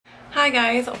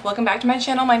guys, welcome back to my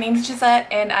channel. My name is Gisette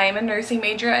and I am a nursing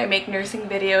major. I make nursing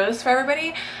videos for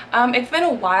everybody. It's been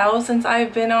a while since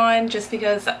I've been on just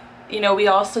because, you know, we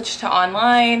all switched to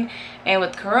online and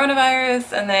with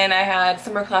coronavirus, and then I had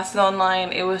summer classes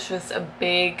online. It was just a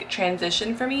big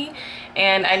transition for me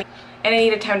and I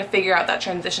needed time to figure out that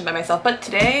transition by myself. But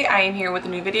today I am here with a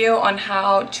new video on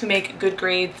how to make good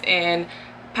grades in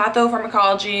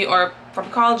pathopharmacology or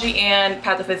pharmacology and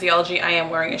pathophysiology. I am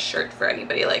wearing a shirt for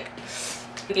anybody like.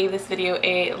 I gave this video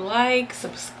a like,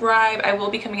 subscribe. I will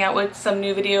be coming out with some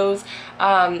new videos.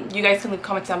 You guys can leave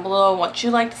comments down below what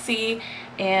you'd like to see,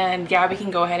 and yeah, we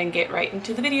can go ahead and get right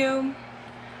into the video.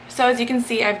 So as you can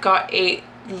see, I've got a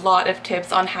lot of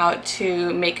tips on how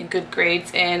to make good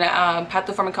grades in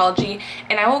pathopharmacology,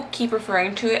 and I will keep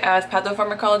referring to it as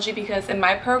pathopharmacology because in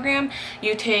my program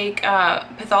you take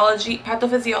pathology,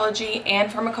 pathophysiology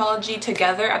and pharmacology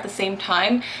together at the same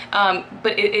time,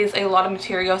 but it is a lot of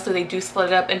material, so they do split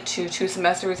it up into 2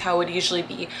 semesters. How it would usually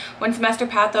be 1 semester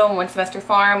patho and 1 semester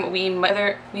pharm.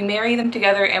 We marry them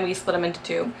together and we split them into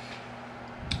 2.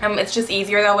 It's just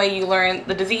easier that way. You learn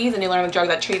the disease and you learn the drug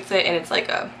that treats it, and it's like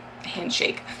a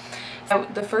handshake. So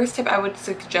the first tip I would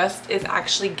suggest is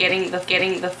actually getting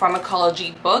the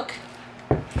pharmacology book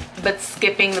but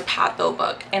skipping the patho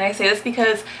book. And I say this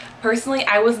because personally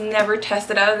I was never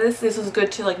tested out of this. This was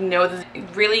good to like know that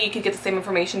really you could get the same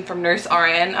information from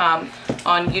NurseRN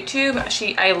on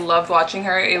YouTube. I loved watching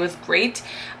her. It was great,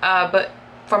 but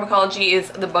pharmacology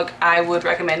is the book I would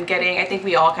recommend getting. I think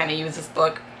we all kind of use this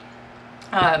book.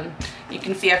 You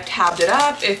can see I've tabbed it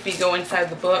up if we go inside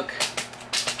the book,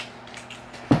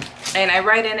 and I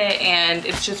write in it, and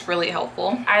it's just really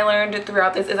helpful. I learned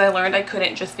throughout this I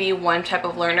couldn't just be one type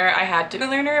of learner. I had to be a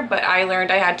learner, but I learned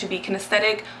I had to be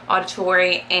kinesthetic,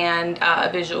 auditory, and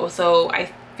visual. So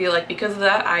I feel like because of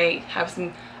that I have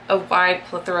a wide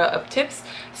plethora of tips,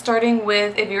 starting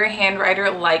with if you're a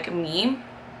handwriter like me,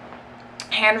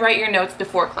 handwrite your notes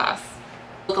before class.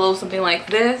 Look a little something like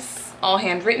this, all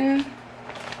handwritten.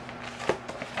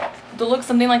 To look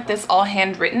something like this, all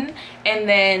handwritten, and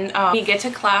then when you get to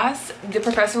class, the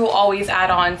professor will always add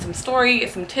on some story,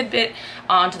 some tidbit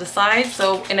onto the slide.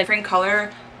 So in a different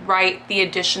color, write the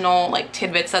additional like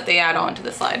tidbits that they add on to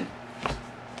the slide.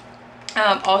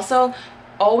 Also,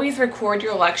 always record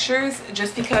your lectures,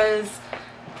 just because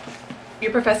your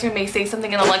professor may say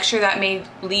something in a lecture that may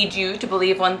lead you to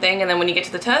believe one thing, and then when you get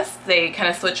to the test they kind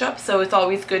of switch up. So it's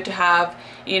always good to have,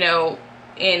 you know,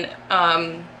 in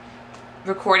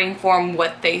recording form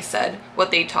what they said, what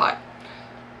they taught.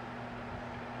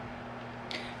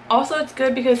 Also, it's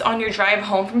good because on your drive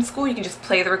home from school you can just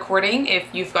play the recording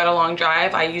if you've got a long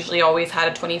drive. I usually always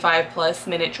had a 25+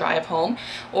 minute drive home,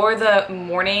 or the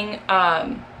morning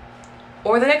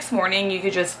or the next morning you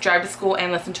could just drive to school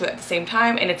and listen to it at the same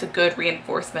time, and it's a good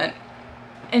reinforcement.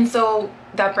 And so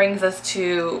that brings us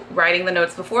to writing the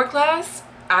notes before class,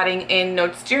 adding in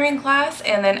notes during class,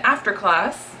 and then after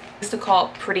class to call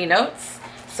pretty notes.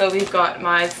 So we've got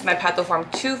my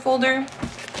Pathopharm 2 folder.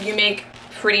 You make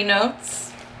pretty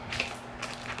notes,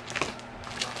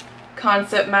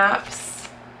 concept maps.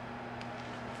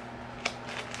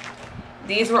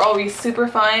 These were always super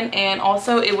fun, and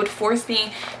also it would force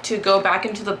me to go back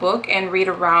into the book and read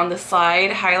around the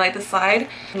slide, highlight the slide.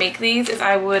 Make these is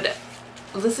I would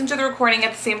listen to the recording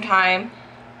at the same time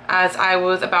as I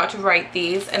was about to write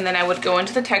these, and then I would go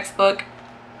into the textbook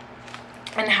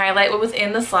and highlight what was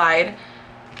in the slide,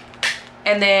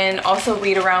 and then also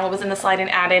read around what was in the slide and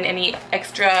add in any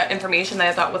extra information that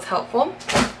I thought was helpful.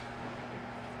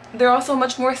 They're also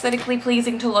much more aesthetically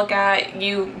pleasing to look at.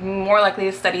 You more likely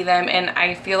to study them, and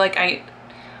I feel like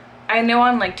I know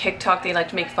on like TikTok they like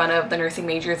to make fun of the nursing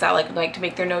majors that like to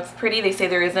make their notes pretty. They say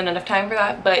there isn't enough time for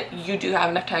that, but you do have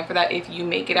enough time for that if you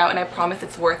make it out, and I promise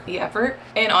it's worth the effort.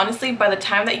 And honestly, by the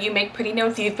time that you make pretty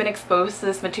notes, you've been exposed to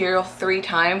this material 3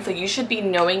 times, so you should be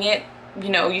knowing it. You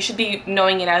know, you should be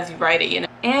knowing it as you write it, you know.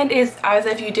 And it's as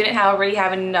if you didn't already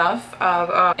have enough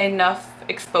of enough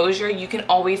exposure, you can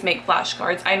always make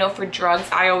flashcards. I know for drugs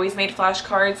I always made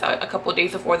flashcards a couple of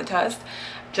days before the test.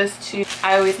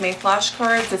 I always made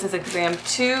flashcards. This is exam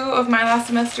 2 of my last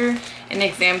semester and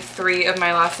exam 3 of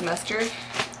my last semester.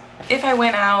 If I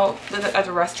went out at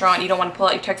a restaurant, you don't want to pull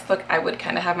out your textbook, I would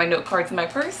kind of have my note cards in my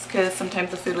purse because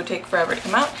sometimes the food would take forever to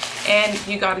come out, and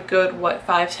you got a good, what,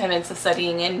 5-10 minutes of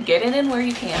studying in. Get it in where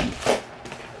you can.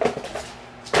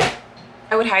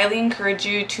 I would highly encourage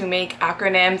you to make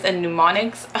acronyms and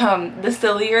mnemonics. The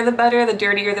sillier the better, the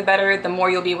dirtier the better, the more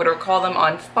you'll be able to recall them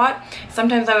on spot.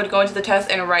 Sometimes I would go into the test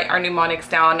and write our mnemonics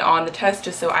down on the test,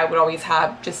 just so I would always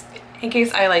have, just in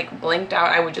case I like blinked out,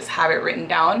 I would just have it written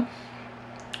down.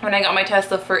 when I got my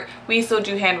test, we still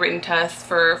do handwritten tests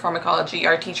for pharmacology.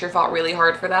 Our teacher fought really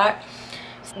hard for that.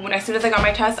 As soon as I got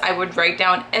my test, I would write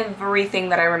down everything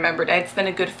that I remembered. I'd spend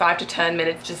a good 5 to 10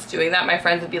 minutes just doing that. My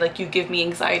friends would be like, you give me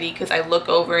anxiety, because I look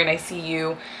over and I see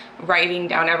you writing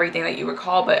down everything that you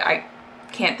recall, but I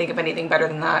can't think of anything better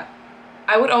than that.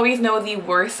 I would always know the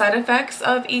worst side effects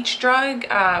of each drug.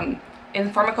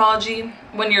 In pharmacology,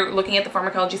 when you're looking at the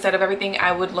pharmacology side of everything,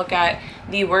 I would look at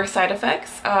the worst side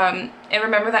effects. And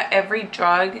remember that every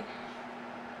drug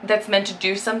that's meant to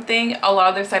do something, a lot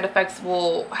of their side effects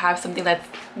will have something that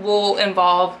will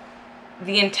involve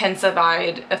the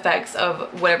intensified effects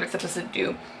of whatever it's supposed to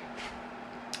do.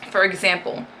 For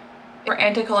example, for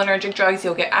anticholinergic drugs,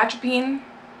 you'll get atropine.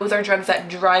 Those are drugs that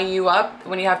dry you up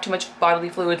when you have too much bodily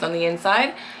fluids on the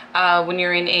inside. When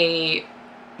you're in a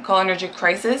cholinergic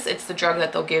crisis, it's the drug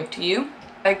that they'll give to you.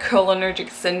 A cholinergic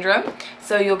syndrome,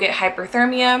 so you'll get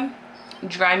hyperthermia,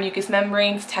 dry mucous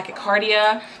membranes,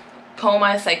 tachycardia,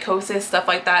 coma, psychosis, stuff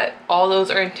like that. All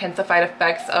those are intensified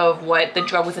effects of what the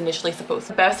drug was initially supposed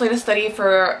to. The best way to study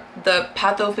for the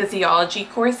pathophysiology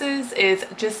courses is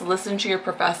just listen to your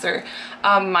professor.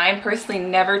 Mine personally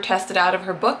never tested out of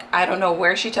her book. I don't know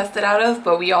where she tested out of,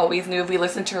 but we always knew if we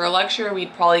listened to her lecture,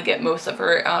 we'd probably get most of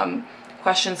her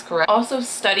questions correct. Also,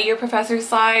 study your professor's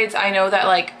slides. I know that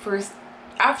like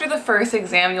after the first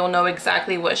exam, you'll know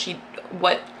exactly what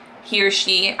he or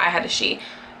she, I had a she,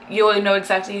 you'll know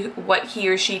exactly what he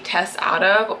or she tests out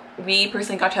of. We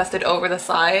personally got tested over the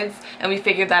slides, and we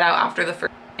figured that out after the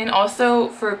first. And also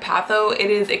for patho, it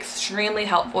is extremely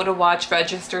helpful to watch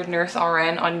registered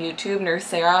NurseRN on YouTube, Nurse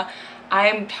Sarah. I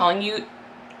am telling you,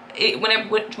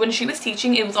 when she was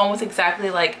teaching, it was almost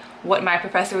exactly like what my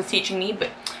professor was teaching me, but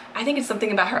I think it's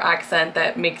something about her accent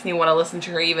that makes me want to listen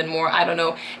to her even more. I don't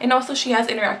know. And also she has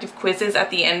interactive quizzes at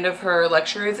the end of her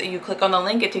lectures. You click on the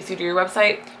link, it takes you to her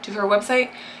website.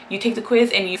 You take the quiz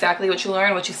and you exactly what you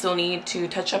learn, what you still need to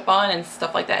touch up on and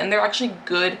stuff like that. And they're actually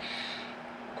good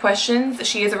questions.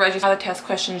 She is a register how the test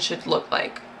questions should look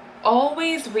like.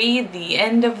 Always read the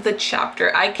end of the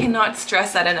chapter. I cannot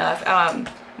stress that enough.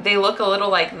 They look a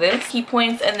little like this, key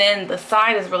points, and then the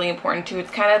side is really important too. It's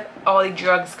kind of all the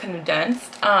drugs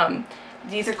condensed.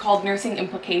 These are called nursing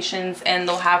implications, and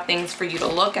they'll have things for you to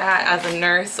look at as a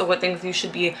nurse, so what things you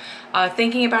should be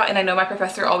thinking about. And I know my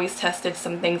professor always tested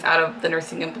some things out of the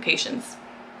nursing implications.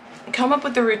 Come up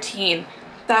with a routine.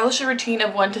 Establish a routine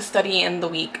of when to study in the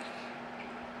week.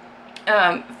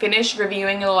 Finish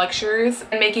reviewing the lectures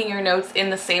and making your notes in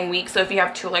the same week. So if you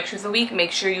have 2 lectures a week,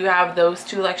 make sure you have those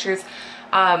 2 lectures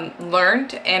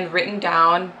learned and written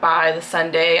down by the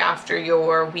Sunday after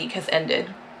your week has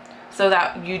ended, so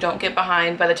that you don't get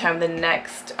behind by the time the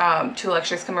next 2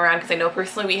 lectures come around. Because I know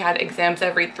personally we had exams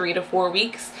every 3 to 4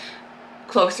 weeks,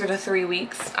 closer to 3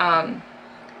 weeks,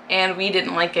 and we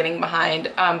didn't like getting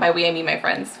behind. By we I mean my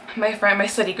friends. My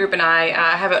study group and I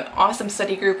have an awesome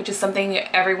study group, which is something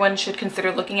everyone should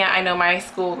consider looking at. I know my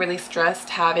school really stressed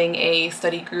having a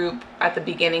study group at the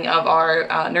beginning of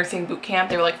our nursing boot camp.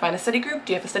 They were like, find a study group.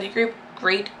 Do you have a study group?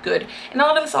 Great, good. And a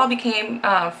lot of us all became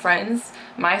friends.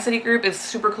 My study group is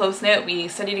super close-knit. We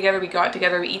study together, we go out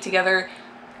together, we eat together,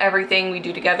 everything we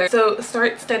do together. So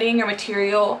start studying your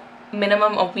material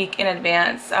minimum a week in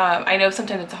advance. I know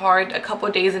sometimes it's hard, a couple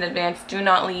of days in advance. Do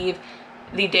not leave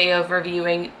the day of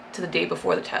reviewing to the day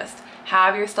before the test.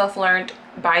 Have your stuff learned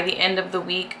by the end of the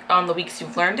week on the weeks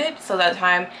you've learned it, so by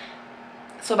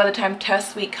the time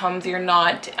test week comes, you're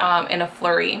not in a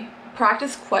flurry.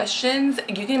 Practice questions.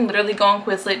 You can literally go on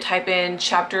Quizlet, type in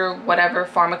chapter whatever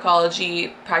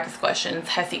pharmacology practice questions,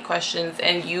 HESI questions,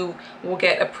 and you will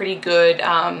get a pretty good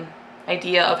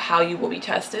idea of how you will be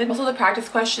tested. Also, the practice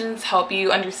questions help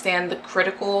you understand the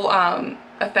critical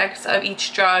effects of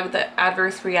each drug, the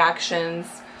adverse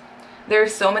reactions. There are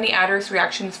so many adverse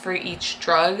reactions for each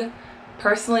drug.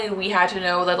 Personally, we had to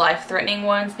know the life-threatening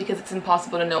ones because it's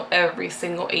impossible to know every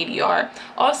single ADR.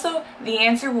 Also, the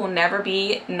answer will never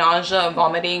be nausea,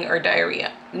 vomiting, or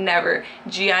diarrhea. Never.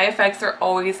 GI effects are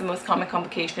always the most common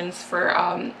complications for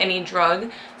any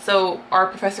drug. So our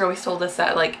professor always told us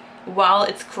that, like, while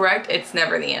it's correct, it's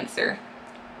never the answer.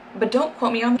 But don't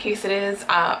quote me on the case it is.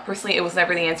 Personally, it was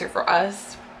never the answer for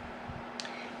us.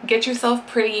 Get yourself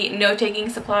pretty note-taking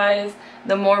supplies.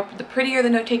 The prettier the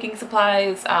note-taking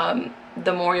supplies,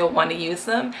 the more you'll want to use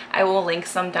them. I will link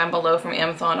some down below from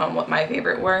Amazon on what my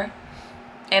favorite were.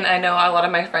 And I know a lot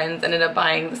of my friends ended up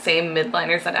buying the same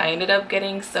midliners that I ended up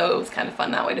getting, so it was kind of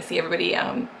fun that way to see everybody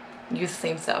use the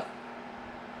same stuff.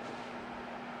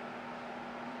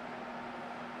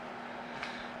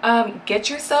 Get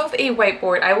yourself a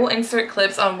whiteboard. I will insert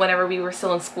clips on whenever we were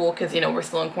still in school, because you know we're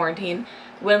still in quarantine.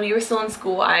 When we were still in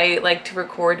school, I like to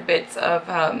record bits of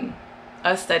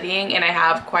us studying, and I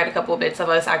have quite a couple of bits of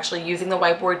us actually using the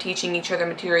whiteboard, teaching each other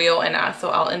material, and so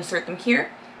I'll insert them here.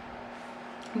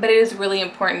 But it is really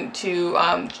important to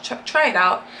try it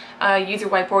out. Use your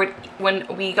whiteboard. When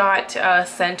we got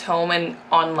sent home and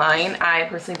online, I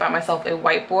personally bought myself a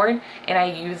whiteboard, and I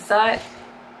use that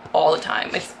all the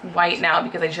time. It's white now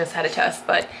because I just had a test,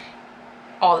 but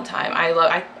all the time.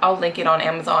 I'll link it on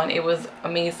Amazon. It was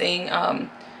amazing. I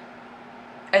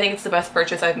think it's the best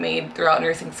purchase I've made throughout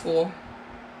nursing school.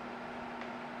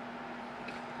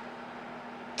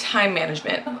 Time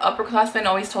management. Upperclassmen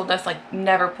always told us, like,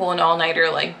 never pull an all-nighter,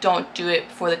 like, don't do it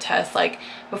before the test. Like,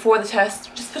 before the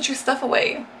test, just put your stuff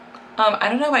away. I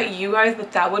don't know about you guys,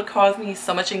 but that would cause me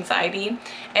so much anxiety.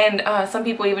 And some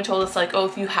people even told us, like, oh,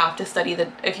 if you have to study the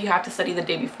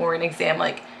day before an exam,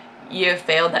 like, you have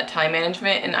failed that time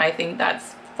management. And I think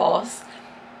that's false,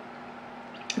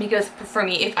 because for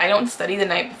me, if I don't study the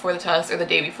night before the test or the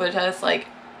day before the test, like,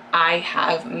 I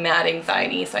have mad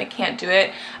anxiety, so I can't do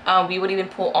it. We would even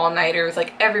pull all-nighters.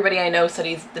 Like, everybody I know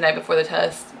studies the night before the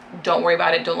test. Don't worry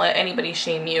about it. Don't let anybody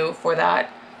shame you for that.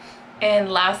 And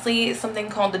lastly, something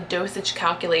called the dosage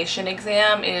calculation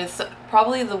exam is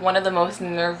probably one of the most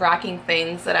nerve-wracking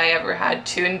things that I ever had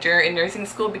to endure in nursing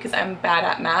school, because I'm bad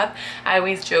at math. I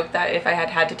always joke that if I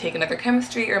had to take another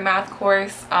chemistry or math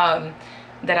course,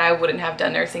 that I wouldn't have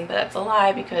done nursing, but that's a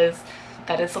lie, because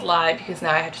that is a lie, because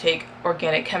now I have to take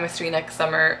organic chemistry next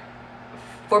summer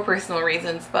for personal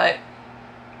reasons, but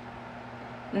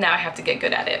now I have to get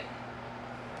good at it.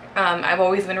 I've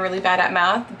always been really bad at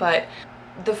math, but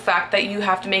the fact that you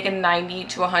have to make a 90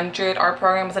 to 100, our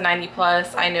program is a 90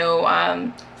 plus. I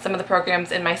know some of the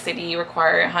programs in my city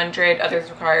require 100, others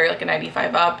require like a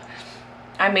 95 up.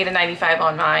 I made a 95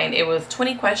 on mine. It was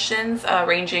 20 questions,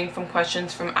 ranging from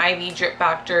questions from IV drip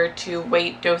factor to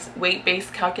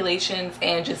weight-based calculations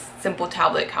and just simple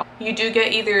tablet calc. You do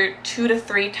get either 2 to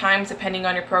 3 times depending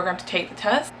on your program to take the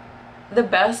test. The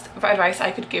best advice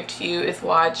I could give to you is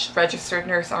watch Registered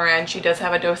NurseRN. She does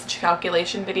have a dosage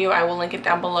calculation video. I will link it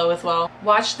down below as well.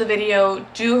 Watch the video,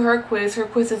 do her quiz. Her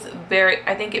quiz is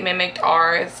I think it mimicked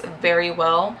ours very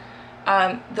well.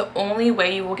 The only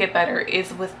way you will get better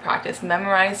is with practice.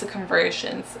 Memorize the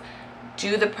conversions.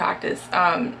 Do the practice.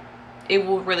 It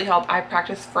will really help. I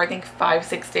practiced for I think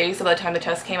 5-6 days, so by the time the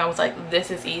test came I was like, this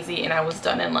is easy, and I was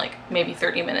done in like maybe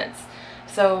 30 minutes.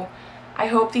 So I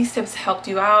hope these tips helped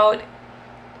you out.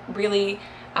 Really,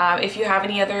 if you have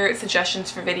any other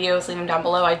suggestions for videos, leave them down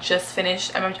below. I'm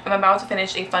about to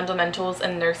finish a fundamentals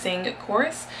in nursing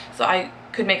course, so I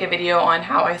could make a video on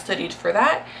how I studied for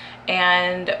that.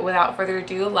 And without further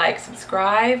ado, like,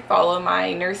 subscribe, follow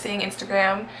my nursing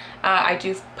Instagram. I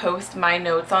do post my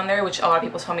notes on there, which a lot of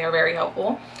people tell me are very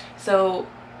helpful. So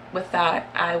with that,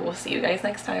 I will see you guys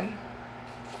next time.